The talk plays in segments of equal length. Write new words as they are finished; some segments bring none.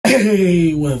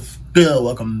Hey, what's good?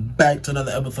 Welcome back to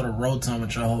another episode of RollTime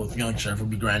with your host, Young Chef. We'll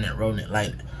be grinding it, rolling it,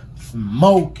 lighting it,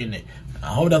 smoking it. I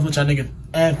hope that's what y'all niggas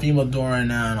and female doing right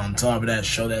now. And on top of that,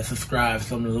 show that subscribe,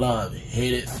 some love,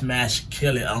 hit it, smash,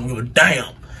 kill it. I don't give a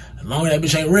damn. As long as that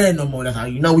bitch ain't red no more, that's how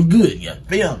you know we good. You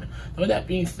feel me? So with that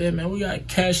being said, man, we got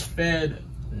CashFedd,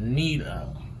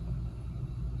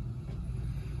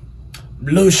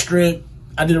 Blue Strip.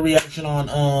 I did a reaction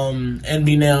on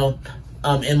MBNel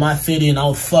in my city, and I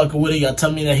was fucking with it. Y'all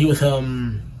tell me that he was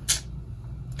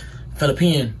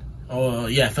Philippine. Oh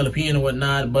yeah, Philippine and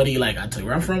whatnot. Buddy, like, I tell you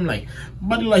where I'm from, like,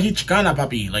 buddy, like, he Chicana,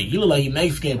 papi. Like, he look like he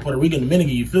Mexican, Puerto Rican,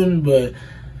 Dominican, you feel me? But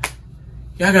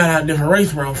y'all got a different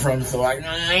race where I'm from, so I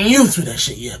ain't used to that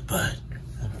shit yet. But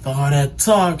for all that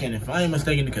talk, and if I ain't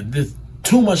mistaken, because this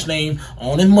too much name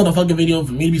on this motherfucking video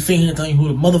for me to be sitting here telling you who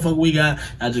the motherfucker we got.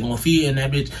 I just gonna see it in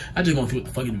that bitch. I just gonna see what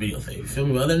the fucking video say. You feel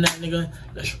me? But other than that, nigga,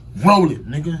 let's roll it,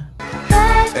 nigga.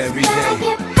 Every day,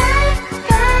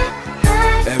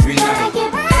 every night,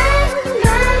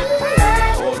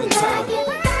 all the time.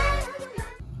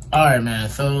 Alright, man,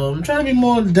 so I'm trying to be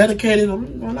more dedicated.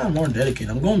 Well, not more dedicated,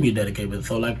 I'm gonna be dedicated.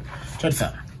 So, like, check this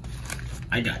out.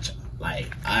 I got y'all. Like,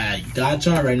 I got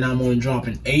y'all. Right now I'm only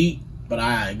dropping 8. But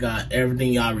I got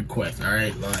everything y'all request,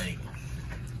 alright? Like,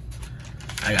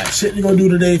 I got shit to go do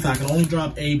today, so I can only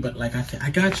drop 8. But like I said, I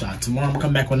got y'all. Tomorrow I'm gonna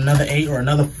come back with another 8 or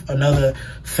another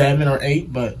 7 or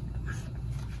 8. But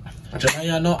just let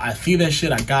y'all know, I see that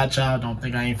shit. I got y'all. Don't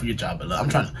think I ain't forget y'all. But look,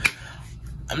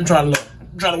 I'm trying to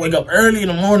wake up early in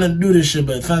the morning to do this shit,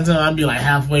 but sometimes I'll be like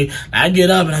halfway. I get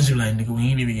up and I just be like, nigga, we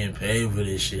ain't even getting paid for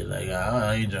this shit. Like,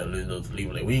 I ain't trying to lose no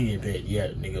sleep. Like, we ain't getting paid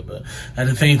yet, nigga. But at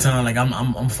the same time, like,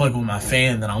 I'm fucking with my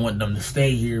fans and I want them to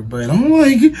stay here. But I'm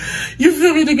like, you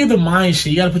feel me? To get the mind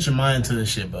shit, you gotta put your mind to this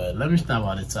shit. But let me stop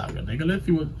all this talking, nigga. Let's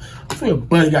see what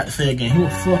Buddy got to say again.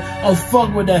 I was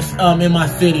fuck with that in my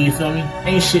city. You feel me?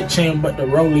 Ain't shit chain but the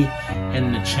rollie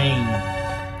and the chain.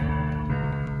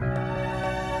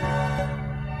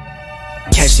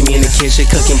 Catch me in the kitchen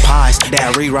cooking pies.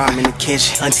 That re-rhyme in the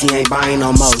kitchen. Auntie ain't buying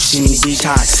no more. She need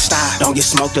detox. Stop. Don't get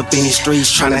smoked up in the streets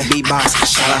trying to beatbox.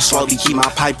 Shout out Slo-Be, keep my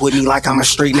pipe with me like I'm a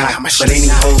street knight. But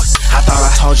anywho, I thought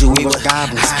I told you we was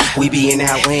goblins. We be in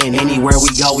that land. Anywhere we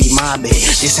go, we mob it.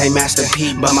 This ain't Master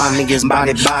P, but my niggas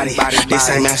body. This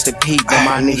ain't Master P, but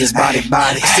my niggas body.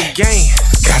 It's the game.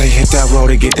 Gotta hit that road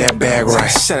to get that bag right.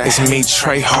 It's me,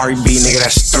 Trey, Harry B, nigga,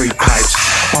 that's 3 pipes.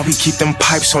 While we keep them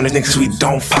pipes on the niggas, we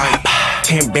don't fight.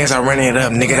 10 bands, I run it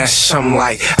up, nigga, that's something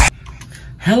like.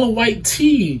 Hella white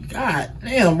tea. God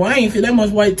damn, boy, I ain't see that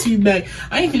much white tea back.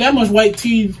 I ain't see that much white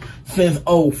tea since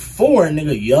 04,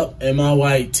 nigga. Yup, in my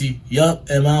white tee. Yup,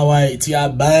 in my white tee. I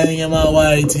bang in my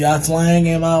white tee. I slang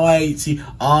in my white tee.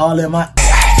 All in my.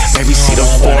 Baby, see the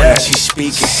foreign that she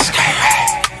speaking.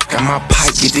 Got my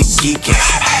pipe, get the geeking.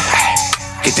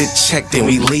 Get the check, then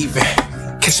we leaving.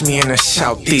 Catch me in the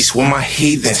southeast with my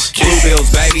heathens. Blue bills,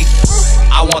 baby.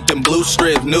 I want them blue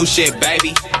strips, new shit,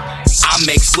 baby. I'm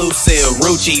exclusive,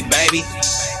 Rucci, baby.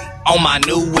 On my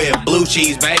new whip, blue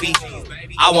cheese, baby.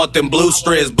 I want them blue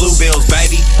strips, blue bills,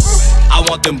 baby. I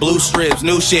want them blue strips,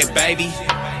 new shit, baby.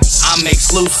 I'm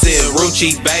exclusive,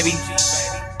 Rucci, baby.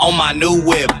 On my new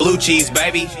whip, blue cheese,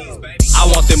 baby. I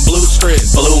want them blue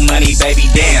strips, blue money, baby,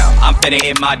 damn. I'm finna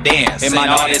hit my dance. And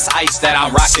all this ice that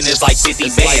I'm rocking is like 50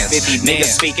 bands.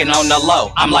 Niggas speaking on the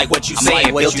low. I'm like, what you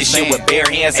saying? Built this shit with bare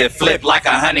hands and flip like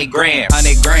 100 grand.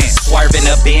 Swerving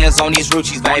the Benz on these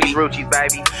Ruchis, baby.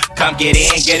 Come get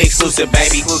in, get exclusive,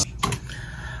 baby.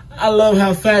 I love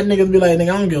how fat niggas be like,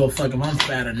 nigga, I don't give a fuck if I'm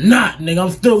fat or not, nigga.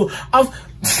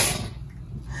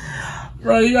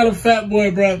 Bro, you got a fat boy,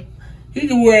 bro. He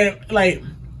can wear, like,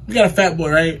 you got a fat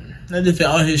boy, right? Let's just say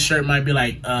all his shirt might be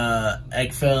like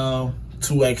XL,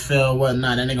 2XL,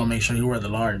 whatnot. Then they gonna make sure he wear the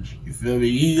large. You feel me?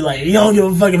 He don't give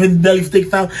a fuck if his belly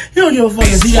sticks out. He don't give a fuck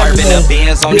if he got the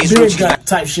beard got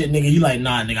type shit, nigga. He like,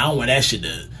 nah, nigga, I don't wear that shit.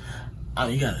 You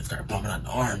gotta start bumping out the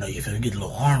arm though. You feel me? Get a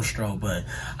little arm stroke, but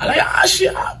I like,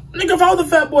 shit, nigga. If I was a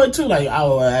fat boy too, like,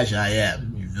 actually I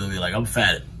am. You feel me? Like, I'm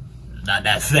fat, not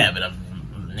that fat, but I'm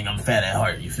fat at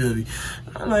heart, you feel me?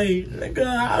 I'm like, nigga,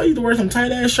 I used to wear some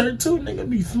tight ass shirt too, nigga,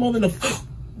 be small than a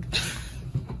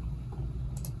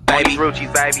baby,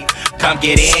 Ruchis, baby. Come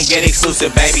get in, get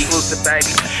exclusive, baby.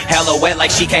 Hella wet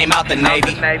like she came out the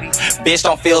Navy. Bitch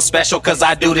don't feel special cause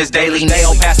I do this daily.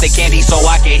 Nail past the candy so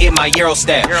I can hit my Euro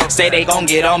step. Say they gon'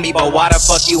 get on me, but why the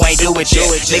fuck you ain't do it yet?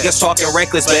 Niggas talking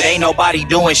reckless, but ain't nobody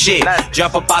doing shit.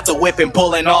 Jump up out the whip and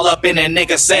pulling all up in a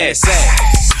nigga says.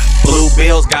 Blue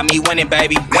bills got me winning,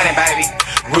 baby.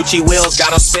 Rucci wheels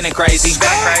got them spinning crazy.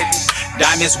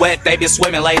 Diamonds wet, they been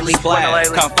swimming lately.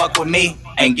 Come fuck with me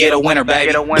and get a winner,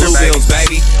 baby. Blue bills,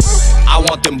 baby. I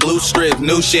want them blue strips,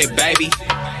 new shit, baby.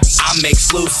 I'm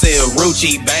exclusive,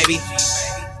 Rucci, baby.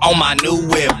 On my new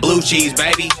whip, blue cheese,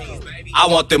 baby. I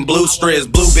want them blue strips,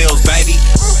 blue bills, baby.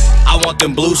 I want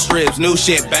them blue strips, new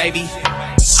shit, baby.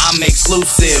 I'm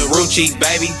exclusive, Rucci,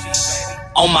 baby.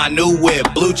 On my new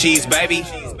whip, blue cheese, baby.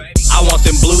 I want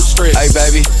them blue strips. Hey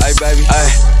baby,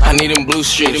 I need them blue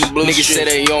strips. Niggas say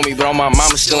they on me, but on my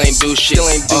mama still ain't do shit.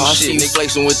 I see you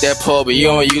flexing with that pole, but you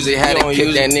don't use it. Had to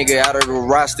kick that nigga out of the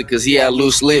roster, cause he had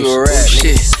loose lips.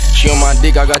 Shit. She on my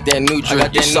dick, I got that new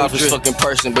drip. You softest fucking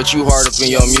person, but you hard up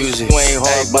in your music. You ain't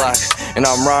hard block, and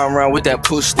I'm riding around with that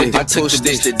push stick. I took the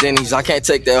bitch to Denny's, I can't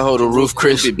take that hoe to Roof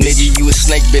Chris. Nigga, you a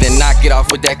snake bit and knock it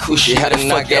off with that cool shit. Had to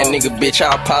knock that nigga, bitch,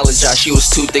 I apologize, she was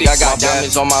too thick. I got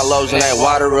diamonds on my lows and that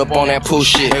water up on that poo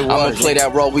shit. I'ma play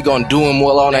that role, we gon' do him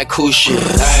well on that cool shit.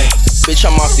 Bitch,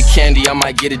 I'm off the candy, I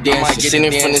might get a dance.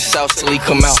 Sitting from the south till he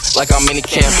come out, like I'm in the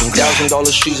camping.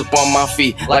 $1,000 shoes up on my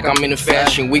feet, like I'm in the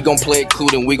fashion. We gon' play it cool,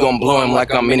 then we gon' blow him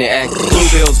like I'm in the acting. Blue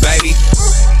bills, baby.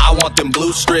 I want them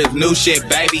blue strips, new shit,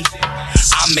 baby.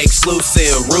 I'm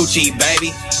exclusive, Rucci,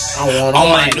 baby. On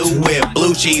my new whip,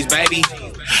 blue cheese, baby.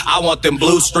 I want them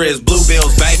blue strips, blue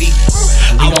bills, baby.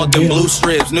 I want them blue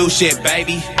strips, new shit,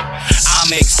 baby.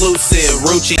 I'm exclusive,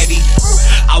 Rucci, baby.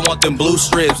 I want them blue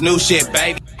strips, new shit,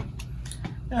 baby.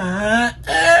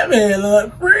 Hey man,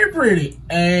 look pretty.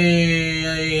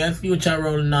 Hey, I see what y'all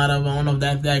rolling out of. I don't know if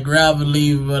that's that gravel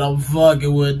leaf, but I'm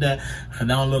fucking with that. That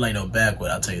don't look like no backwood,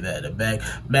 I'll tell you that. The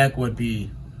backwood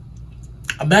be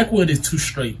a backwood is too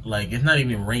straight, like it's not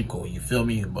even wrinkled, you feel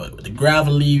me? But the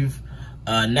gravel leaf,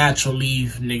 natural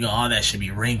leaf, nigga, all that should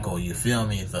be wrinkled, you feel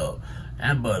me? So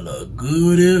that butt look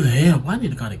good as hell. Why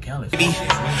need to call it Cali?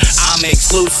 I'm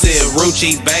exclusive,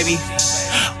 Rucci, baby.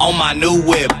 On my new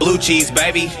whip, blue cheese,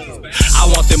 baby. I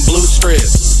want them blue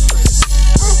strips.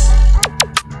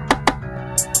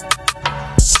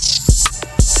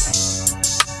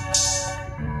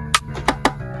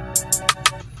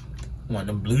 Want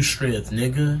them blue strips,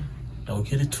 nigga. Don't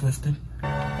get it twisted.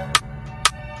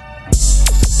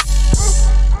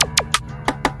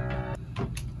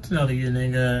 Tell you,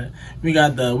 nigga. We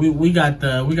got the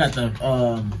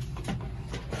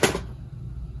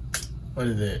what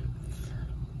is it?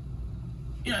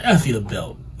 Yeah, I see the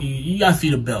belt. You gotta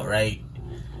see the belt, right?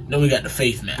 Then we got the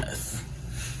face mask.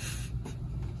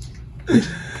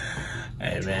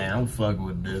 Hey man, I'm fucking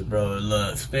with this, bro.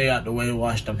 Look, stay out the way,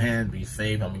 wash them hands, be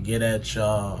safe. I'm gonna get at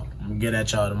y'all. I'm gonna get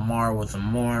at y'all tomorrow with some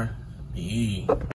more. Yeah.